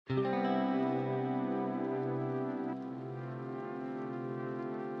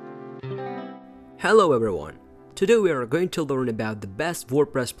Hello everyone! Today we are going to learn about the best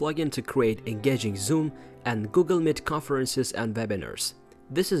WordPress plugin to create engaging Zoom and Google Meet conferences and webinars.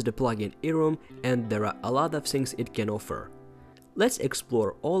 This is the plugin eRoom, and there are a lot of things it can offer. Let's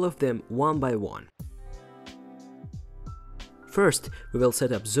explore all of them one by one. First, we will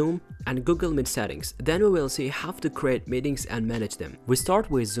set up Zoom and Google Meet settings. Then we will see how to create meetings and manage them. We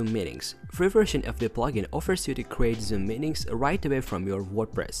start with Zoom Meetings. Free version of the plugin offers you to create Zoom meetings right away from your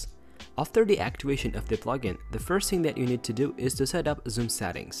WordPress. After the activation of the plugin, the first thing that you need to do is to set up Zoom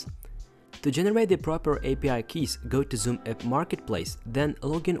settings. To generate the proper API keys, go to Zoom App Marketplace, then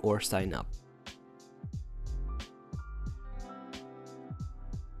login or sign up.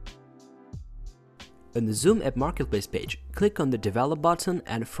 On the Zoom App Marketplace page, click on the Develop button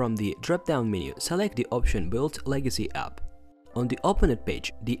and from the drop-down menu, select the option Build Legacy App. On the Open It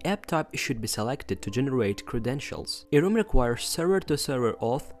page, the app type should be selected to generate credentials. eRoom requires server-to-server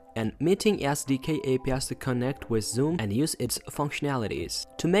auth and Meeting SDK APIs to connect with Zoom and use its functionalities.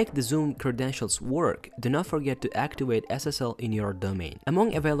 To make the Zoom credentials work, do not forget to activate SSL in your domain.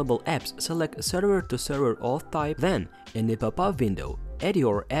 Among available apps, select server-to-server auth type, then, in the pop-up window, add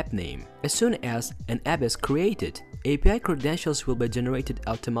your app name. As soon as an app is created, API credentials will be generated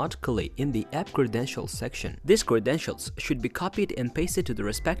automatically in the App Credentials section. These credentials should be copied and pasted to the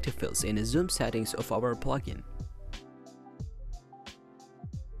respective fields in the Zoom settings of our plugin.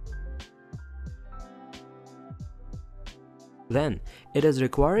 Then, it is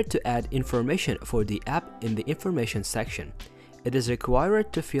required to add information for the app in the Information section. It is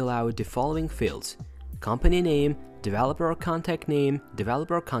required to fill out the following fields: company name, developer contact name,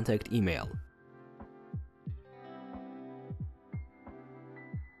 developer contact email.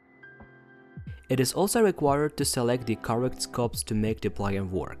 It is also required to select the correct scopes to make the plugin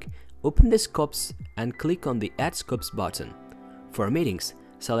work. Open the scopes and click on the Add Scopes button. For meetings,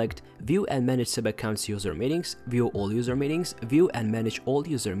 select View and Manage Sub-Accounts User Meetings, View All User Meetings, View and Manage All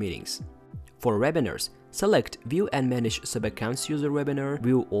User Meetings. For webinars, select View and Manage Sub-Accounts User Webinar,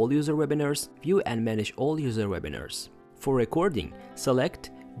 View All User Webinars, View and Manage All User Webinars. For recording,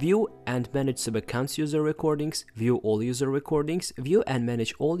 select View and Manage Sub-Accounts User Recordings, View All User Recordings, View and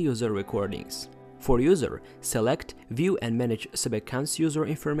Manage All User Recordings. For user, select View and Manage Sub-Accounts User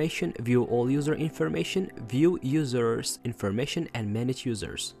Information, View All User Information, View Users Information and Manage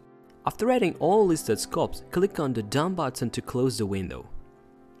Users. After adding all listed scopes, click on the Done button to close the window.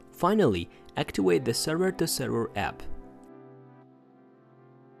 Finally, activate the server-to-server app.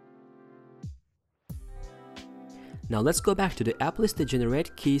 Now let's go back to the app list to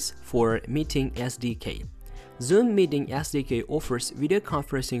generate keys for Meeting SDK. Zoom Meeting SDK offers video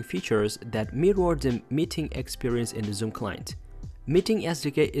conferencing features that mirror the meeting experience in the Zoom client. Meeting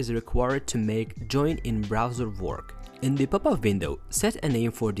SDK is required to make Join in Browser work. In the pop-up window, set a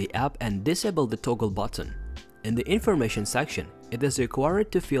name for the app and disable the toggle button. In the Information section, it is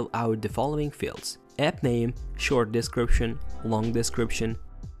required to fill out the following fields: app name, short description, long description,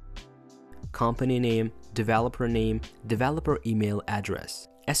 company name, developer email address.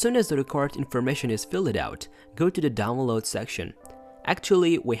 As soon as the required information is filled out, go to the Download section.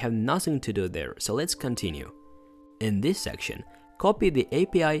 Actually, we have nothing to do there, so let's continue. In this section, copy the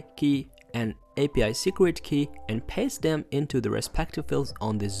API key and API secret key and paste them into the respective fields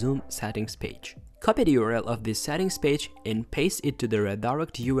on the Zoom settings page. Copy the URL of this settings page and paste it to the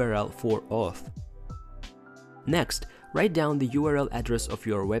redirect URL for auth. Next, write down the URL address of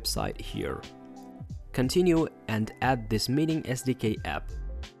your website here. Continue and add this Meeting SDK app.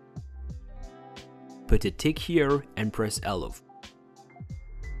 Put a tick here and press Allow.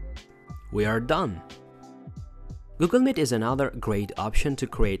 We are done! Google Meet is another great option to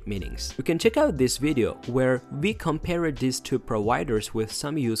create meetings. You can check out this video where we compared these two providers with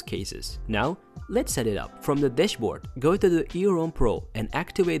some use cases. Now, let's set it up. From the dashboard, go to the eRoom Pro and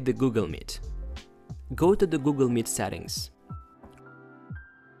activate the Google Meet. Go to the Google Meet settings.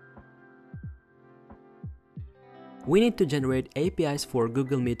 We need to generate APIs for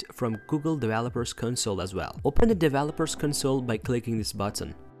Google Meet from Google Developers Console as well. Open the Developers Console by clicking this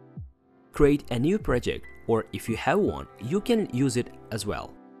button. Create a new project, or if you have one, you can use it as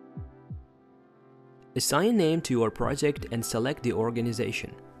well. Assign a name to your project and select the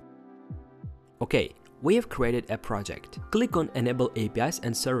organization. Okay, we have created a project. Click on Enable APIs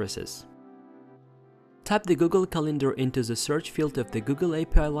and Services. Type the Google Calendar into the search field of the Google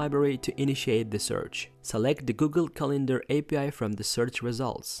API library to initiate the search. Select the Google Calendar API from the search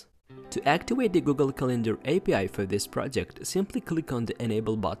results. To activate the Google Calendar API for this project, simply click on the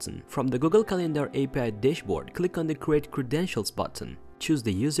Enable button. From the Google Calendar API dashboard, click on the Create Credentials button. choose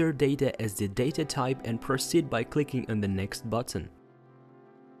the user data as the data type and proceed by clicking on the next button.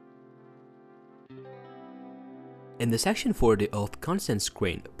 In the section for the auth consent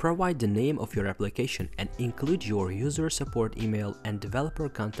screen, provide the name of your application and include your user support email and developer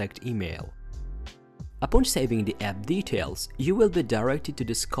contact email. Upon saving the app details, you will be directed to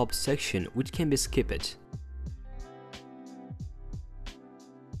the scope section, which can be skipped.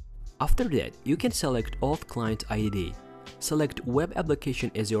 After that, you can select Auth Client ID. Select Web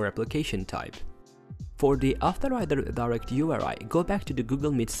Application as your application type. For the Authorized Direct URI, go back to the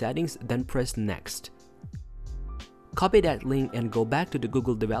Google Meet settings, then press Next. Copy that link and go back to the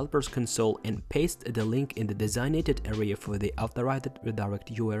Google Developers Console and paste the link in the designated area for the Authorized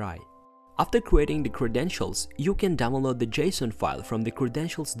Redirect URI. After creating the credentials, you can download the JSON file from the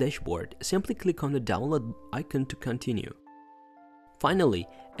Credentials dashboard. Simply click on the download icon to continue. Finally,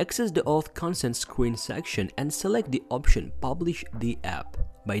 access the Auth Consent screen section and select the option Publish the app.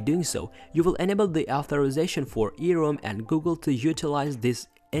 By doing so, you will enable the authorization for eRoom and Google to utilize this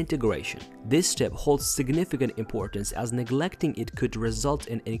integration. This step holds significant importance as neglecting it could result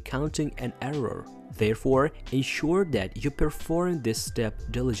in encountering an error. Therefore, ensure that you perform this step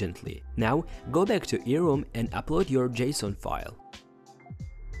diligently. Now, go back to eRoom and upload your JSON file.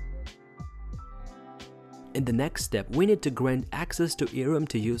 In the next step, we need to grant access to eRoom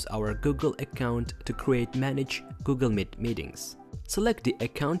to use our Google account to manage Google Meet meetings. Select the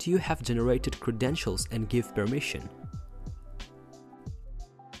account you have generated credentials and give permission.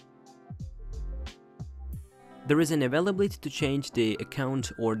 There is an availability to change the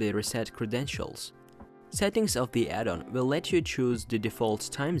account or the reset credentials. Settings of the add-on will let you choose the default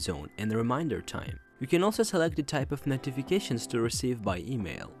time zone and reminder time. You can also select the type of notifications to receive by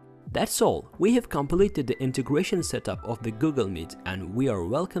email. That's all. We have completed the integration setup of the Google Meet, and we are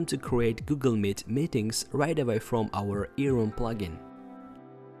welcome to create Google Meet meetings right away from our eRoom plugin.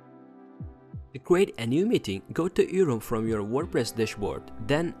 To create a new meeting, go to eRoom from your WordPress dashboard,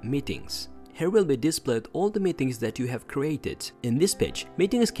 then Meetings. Here will be displayed all the meetings that you have created. In this page,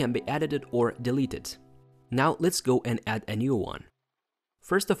 meetings can be edited or deleted. Now let's go and add a new one.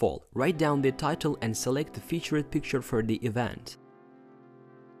 First of all, write down the title and select the featured picture for the event.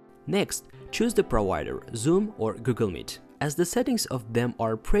 Next, choose the provider, Zoom or Google Meet. As the settings of them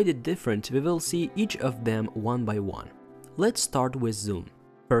are pretty different, we will see each of them one by one. Let's start with Zoom.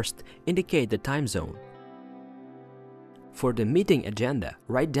 First, indicate the time zone. For the meeting agenda,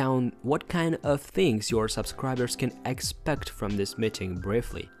 write down what kind of things your subscribers can expect from this meeting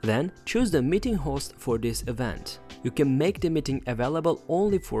briefly. Then, choose the meeting host for this event. You can make the meeting available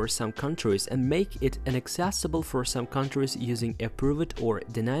only for some countries and make it inaccessible for some countries using approved or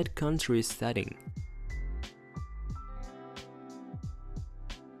denied countries setting.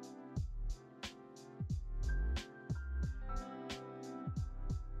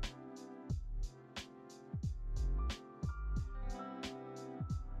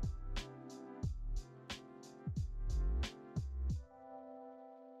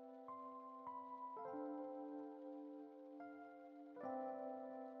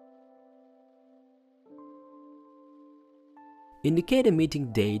 Indicate a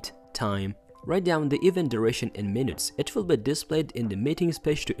meeting date, time, write down the event duration in minutes. It will be displayed in the meetings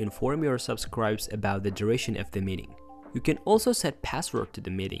page to inform your subscribers about the duration of the meeting. You can also set password to the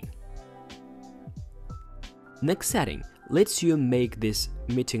meeting. Next setting lets you make this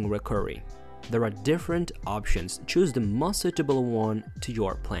meeting recurring. There are different options. Choose the most suitable one to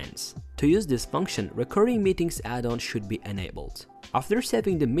your plans. To use this function, Recurring Meetings add-on should be enabled. After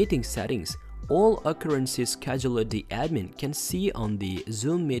saving the meeting settings, all occurrences scheduled the admin can see on the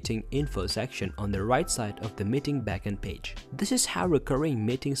Zoom meeting info section on the right side of the meeting backend page. This is how recurring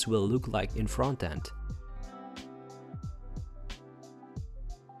meetings will look like in front end.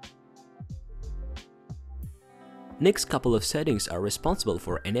 Next couple of settings are responsible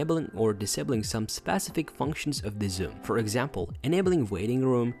for enabling or disabling some specific functions of the Zoom. For example, enabling waiting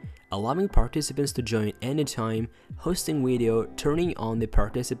room, allowing participants to join anytime, hosting video, turning on the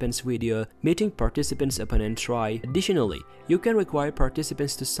participants' video, meeting participants upon entry. Additionally, you can require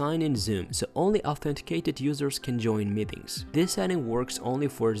participants to sign in Zoom, so only authenticated users can join meetings. This setting works only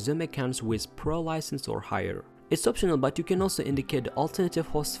for Zoom accounts with Pro license or higher. It's optional, but you can also indicate the alternative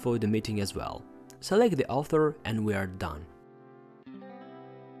host for the meeting as well. Select the author and we are done.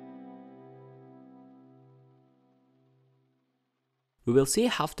 We will see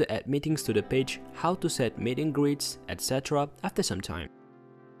how to add meetings to the page, how to set meeting greets, etc. after some time.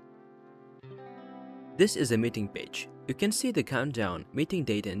 This is a meeting page. You can see the countdown, meeting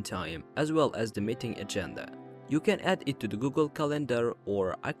date and time, as well as the meeting agenda. You can add it to the Google Calendar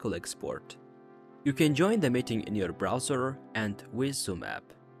or iCal export. You can join the meeting in your browser and with Zoom app.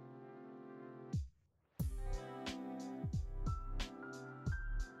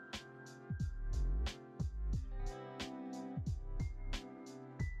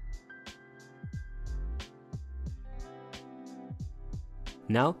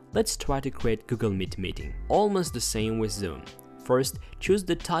 Now, let's try to create Google Meet meeting. Almost the same with Zoom. First, choose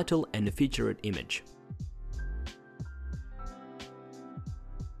the title and the featured image.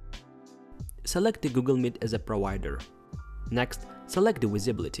 Select the Google Meet as a provider. Next, select the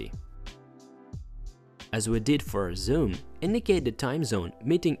visibility. As we did for Zoom, indicate the time zone,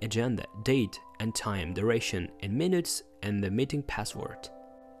 meeting agenda, date and time duration in minutes and the meeting password.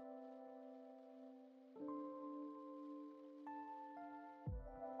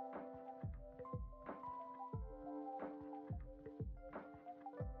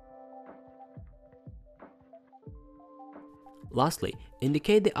 Lastly,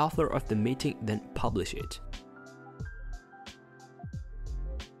 indicate the author of the meeting, then publish it.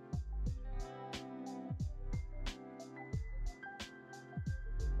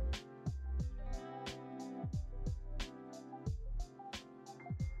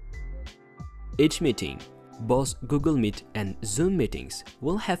 Each meeting, both Google Meet and Zoom meetings,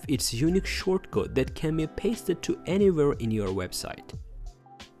 will have its unique shortcode that can be pasted to anywhere in your website.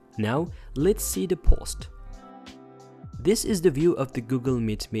 Now, let's see the post. This is the view of the Google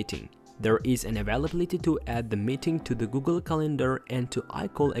Meet meeting. There is an availability to add the meeting to the Google Calendar and to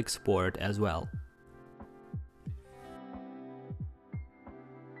iCall export as well.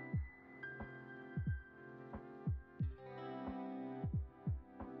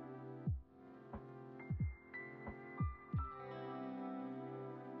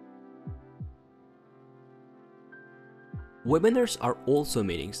 Webinars are also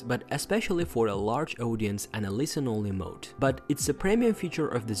meetings, but especially for a large audience and a listen-only mode. But it's a premium feature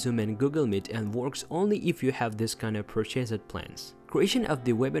of the Zoom and Google Meet and works only if you have this kind of purchased plans. Creation of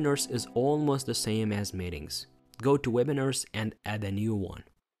the webinars is almost the same as meetings. Go to Webinars and add a new one.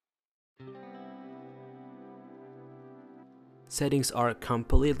 Settings are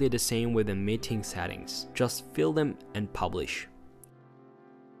completely the same with the meeting settings. Just fill them and publish.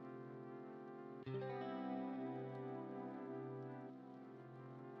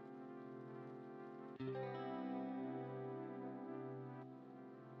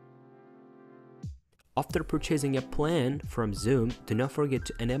 After purchasing a plan from Zoom, do not forget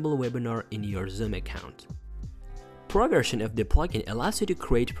to enable webinar in your Zoom account. Pro version of the plugin allows you to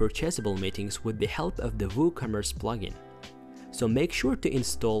create purchasable meetings with the help of the WooCommerce plugin. So make sure to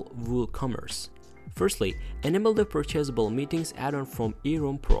install WooCommerce. Firstly, enable the purchasable meetings add-on from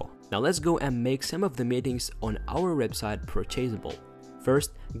eRoom Pro. Now let's go and make some of the meetings on our website purchasable.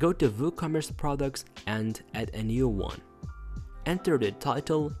 First, go to WooCommerce products and add a new one. Enter the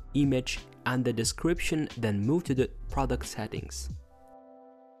title, image, and the description, then move to the product settings.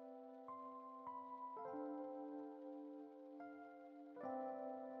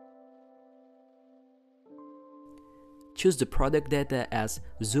 Choose the product data as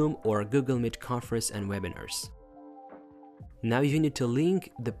Zoom or Google Meet conference and webinars. Now you need to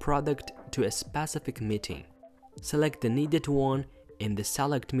link the product to a specific meeting. Select the needed one in the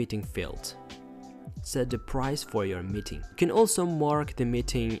Select Meeting field. Set the price for your meeting. You can also mark the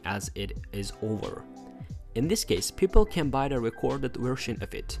meeting as it is over. In this case, people can buy the recorded version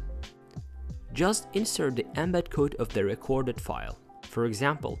of it. Just insert the embed code of the recorded file. For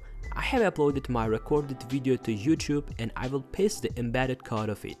example, I have uploaded my recorded video to YouTube and I will paste the embedded code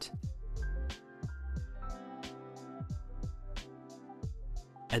of it.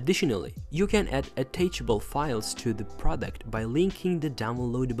 Additionally, you can add attachable files to the product by linking the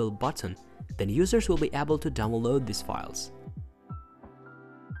downloadable button. Then users will be able to download these files.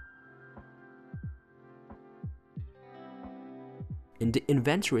 In the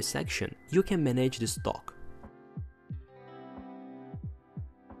inventory section, you can manage the stock.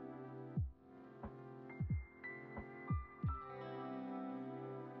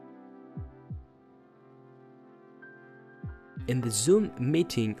 In the Zoom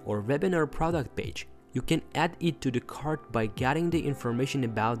meeting or webinar product page, you can add it to the cart by getting the information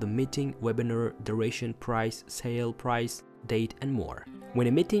about the meeting, webinar, duration, price, sale price, date, and more. When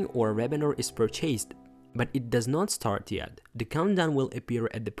a meeting or webinar is purchased, but it does not start yet, the countdown will appear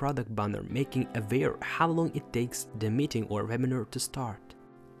at the product banner, making aware how long it takes the meeting or webinar to start.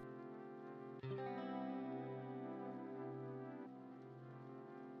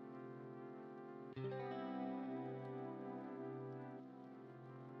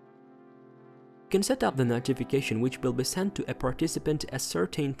 You can set up the notification which will be sent to a participant a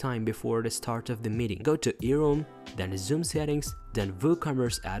certain time before the start of the meeting. Go to eRoom, then Zoom settings, then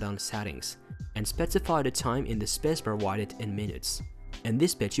WooCommerce add-on settings. and specify the time in the space provided in minutes. In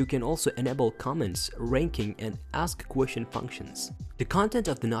this page, you can also enable comments, ranking, and ask question functions. The content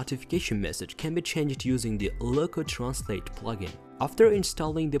of the notification message can be changed using the LocoTranslate plugin. After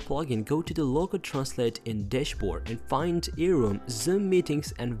installing the plugin, go to the LocoTranslate in Dashboard and find eRoom, Zoom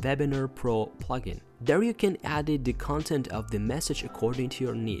Meetings, and Webinar Pro plugin. There you can edit the content of the message according to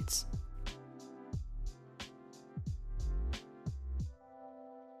your needs.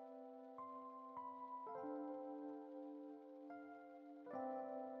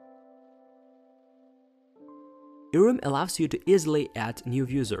 eRoom allows you to easily add new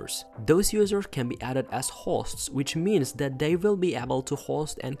users. Those users can be added as hosts, which means that they will be able to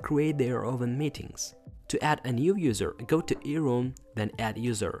host and create their own meetings. To add a new user, go to eRoom, then Add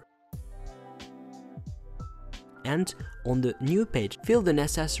User. And on the new page, fill the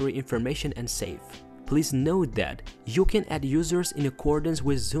necessary information and save. Please note that you can add users in accordance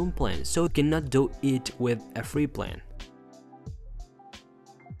with Zoom plan, so you cannot do it with a free plan.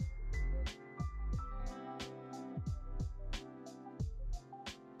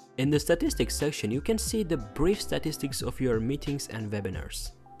 In the statistics section, you can see the brief statistics of your meetings and webinars.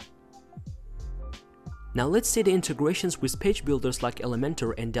 Now let's see the integrations with page builders like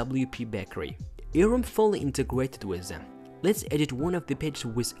Elementor and WPBakery. eRoom fully integrated with them. Let's edit one of the pages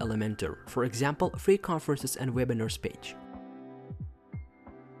with Elementor, for example, free conferences and webinars page.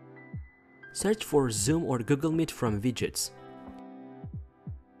 Search for Zoom or Google Meet from widgets.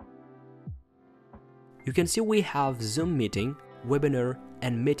 You can see we have Zoom meeting, webinar,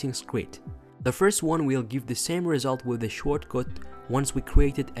 and meetings grid. The first one will give the same result with the shortcode once we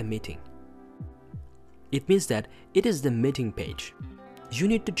created a meeting. It means that it is the meeting page. You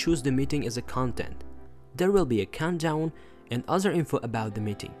need to choose the meeting as a content. There will be a countdown and other info about the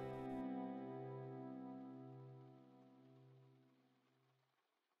meeting.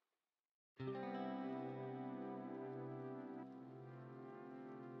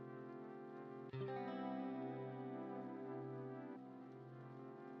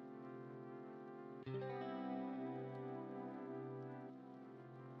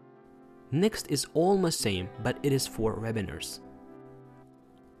 Next is almost same, but it is for webinars.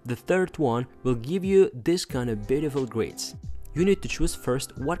 The third one will give you this kind of beautiful grids. You need to choose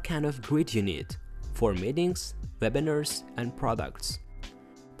first what kind of grid you need for meetings, webinars, and products.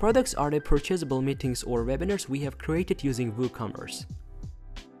 Products are the purchasable meetings or webinars we have created using WooCommerce.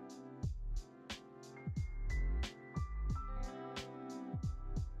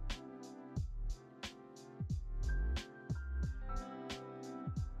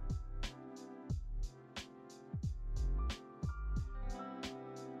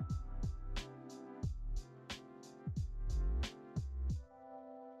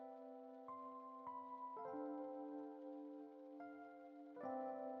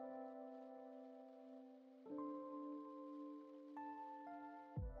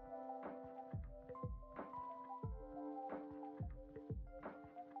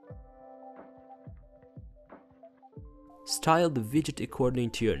 Style the widget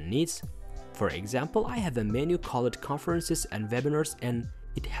according to your needs. For example, I have a menu called Conferences and Webinars and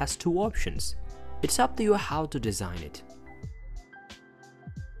it has two options. It's up to you how to design it.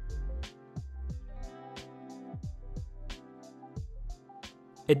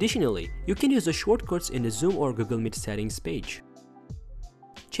 Additionally, you can use the shortcuts in the Zoom or Google Meet settings page.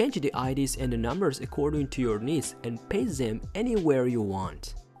 Change the IDs and the numbers according to your needs and paste them anywhere you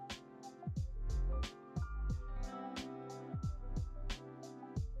want.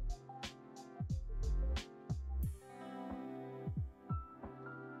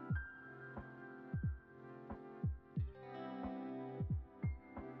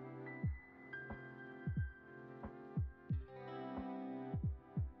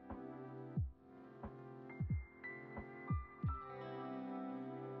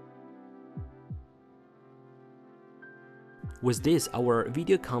 With this, our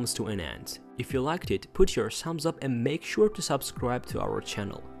video comes to an end. If you liked it, put your thumbs up and make sure to subscribe to our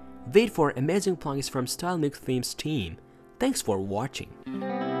channel. Wait for amazing plugins from StyleMix Themes team. Thanks for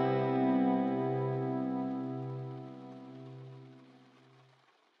watching.